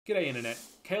G'day Internet,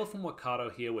 Kale from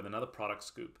Workato here with another product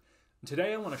scoop. And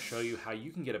today I want to show you how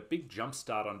you can get a big jump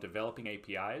start on developing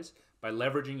APIs by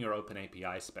leveraging your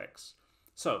OpenAPI specs.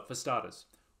 So for starters,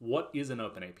 what is an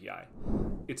OpenAPI?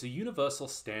 It's a universal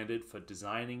standard for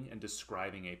designing and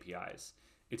describing APIs.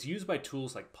 It's used by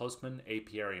tools like Postman,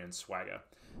 Apiary, and Swagger.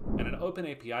 And an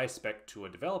OpenAPI spec to a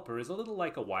developer is a little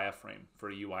like a wireframe for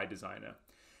a UI designer.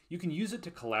 You can use it to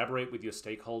collaborate with your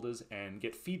stakeholders and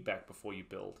get feedback before you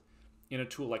build. In a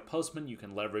tool like Postman, you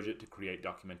can leverage it to create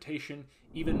documentation,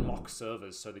 even mock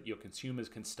servers so that your consumers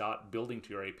can start building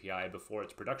to your API before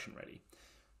it's production ready.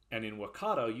 And in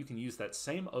Workato, you can use that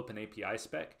same OpenAPI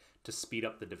spec to speed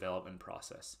up the development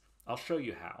process. I'll show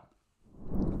you how.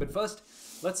 But first,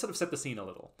 let's sort of set the scene a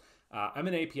little. I'm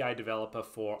an API developer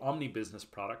for Omni-Business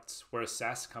Products. We're a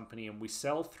SaaS company and we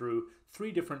sell through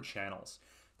 3 different channels.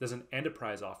 There's an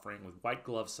enterprise offering with white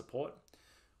glove support.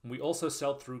 We also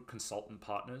sell through consultant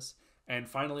partners. And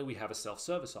finally, we have a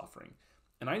self-service offering.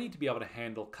 And I need to be able to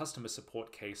handle customer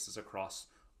support cases across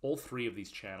all 3 of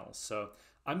these channels. So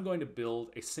I'm going to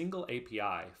build a single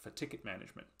API for ticket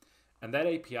management. And that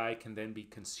API can then be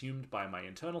consumed by my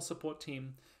internal support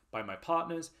team, by my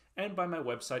partners, and by my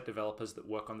website developers that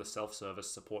work on the self-service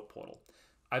support portal.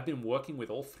 I've been working with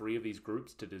all 3 of these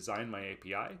groups to design my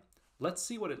API. Let's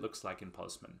see what it looks like in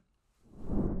Postman.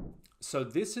 So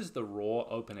this is the raw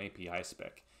OpenAPI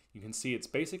spec. You can see it's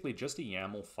basically just a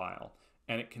YAML file,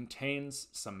 and it contains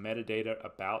some metadata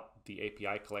about the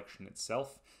API collection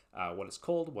itself, what it's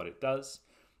called, what it does.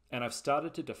 And I've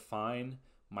started to define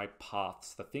my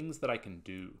paths, the things that I can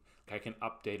do. I can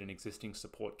update an existing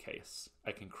support case.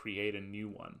 I can create a new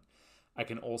one. I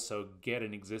can also get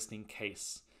an existing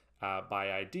case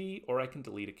by ID, or I can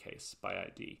delete a case by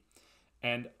ID.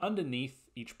 And underneath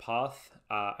each path,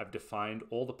 I've defined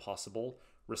all the possible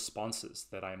responses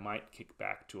that I might kick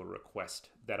back to a request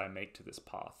that I make to this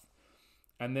path.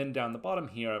 And then down the bottom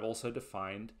here, I've also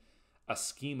defined a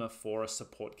schema for a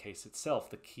support case itself,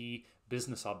 the key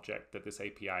business object that this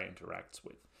API interacts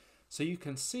with. So you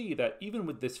can see that even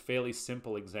with this fairly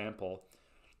simple example,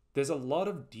 there's a lot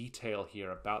of detail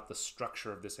here about the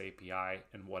structure of this API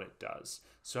and what it does.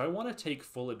 So I want to take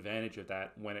full advantage of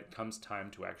that when it comes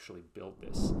time to actually build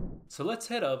this. So let's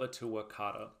head over to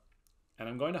Workato. And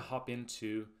I'm going to hop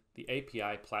into the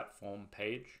API platform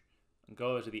page and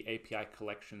go over to the API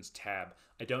collections tab.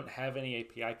 I don't have any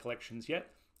API collections yet.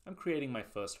 I'm creating my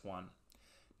first one.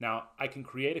 Now, I can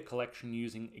create a collection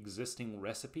using existing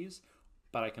recipes,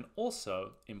 but I can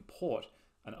also import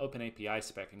an OpenAPI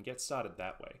spec and get started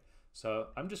that way. So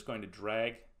I'm just going to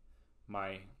drag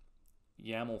my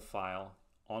YAML file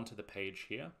onto the page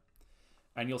here.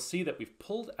 And you'll see that we've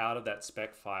pulled out of that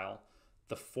spec file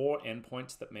the 4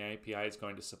 endpoints that my API is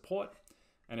going to support.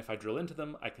 And if I drill into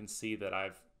them, I can see that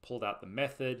I've pulled out the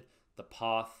method, the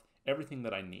path, everything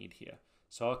that I need here.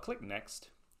 So I'll click next.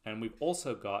 And we've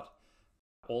also got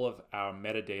all of our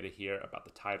metadata here about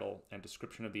the title and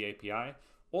description of the API.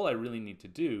 All I really need to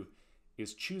do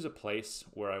is choose a place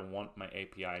where I want my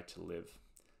API to live.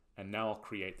 And now I'll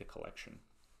create the collection.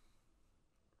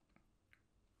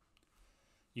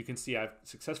 You can see I've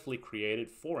successfully created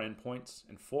 4 endpoints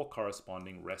and 4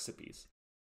 corresponding recipes.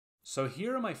 So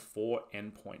here are my 4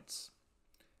 endpoints.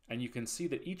 And you can see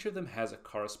that each of them has a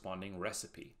corresponding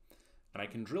recipe. And I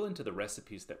can drill into the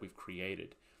recipes that we've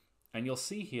created. And you'll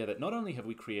see here that not only have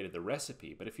we created the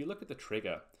recipe, but if you look at the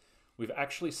trigger, we've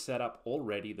actually set up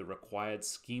already the required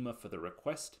schema for the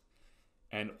request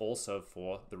and also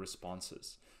for the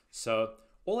responses. So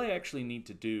all I actually need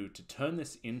to do to turn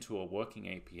this into a working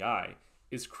API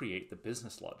is create the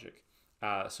business logic.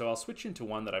 So I'll switch into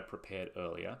one that I prepared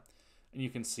earlier. And you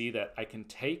can see that I can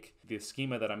take the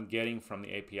schema that I'm getting from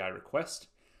the API request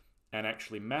and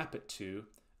actually map it to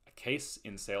a case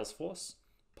in Salesforce,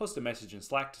 post a message in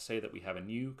Slack to say that we have a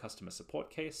new customer support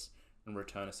case, and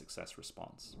return a success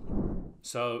response.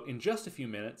 So in just a few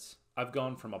minutes, I've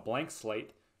gone from a blank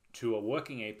slate to a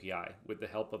working API with the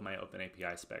help of my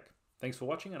OpenAPI spec. Thanks for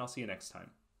watching, and I'll see you next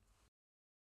time.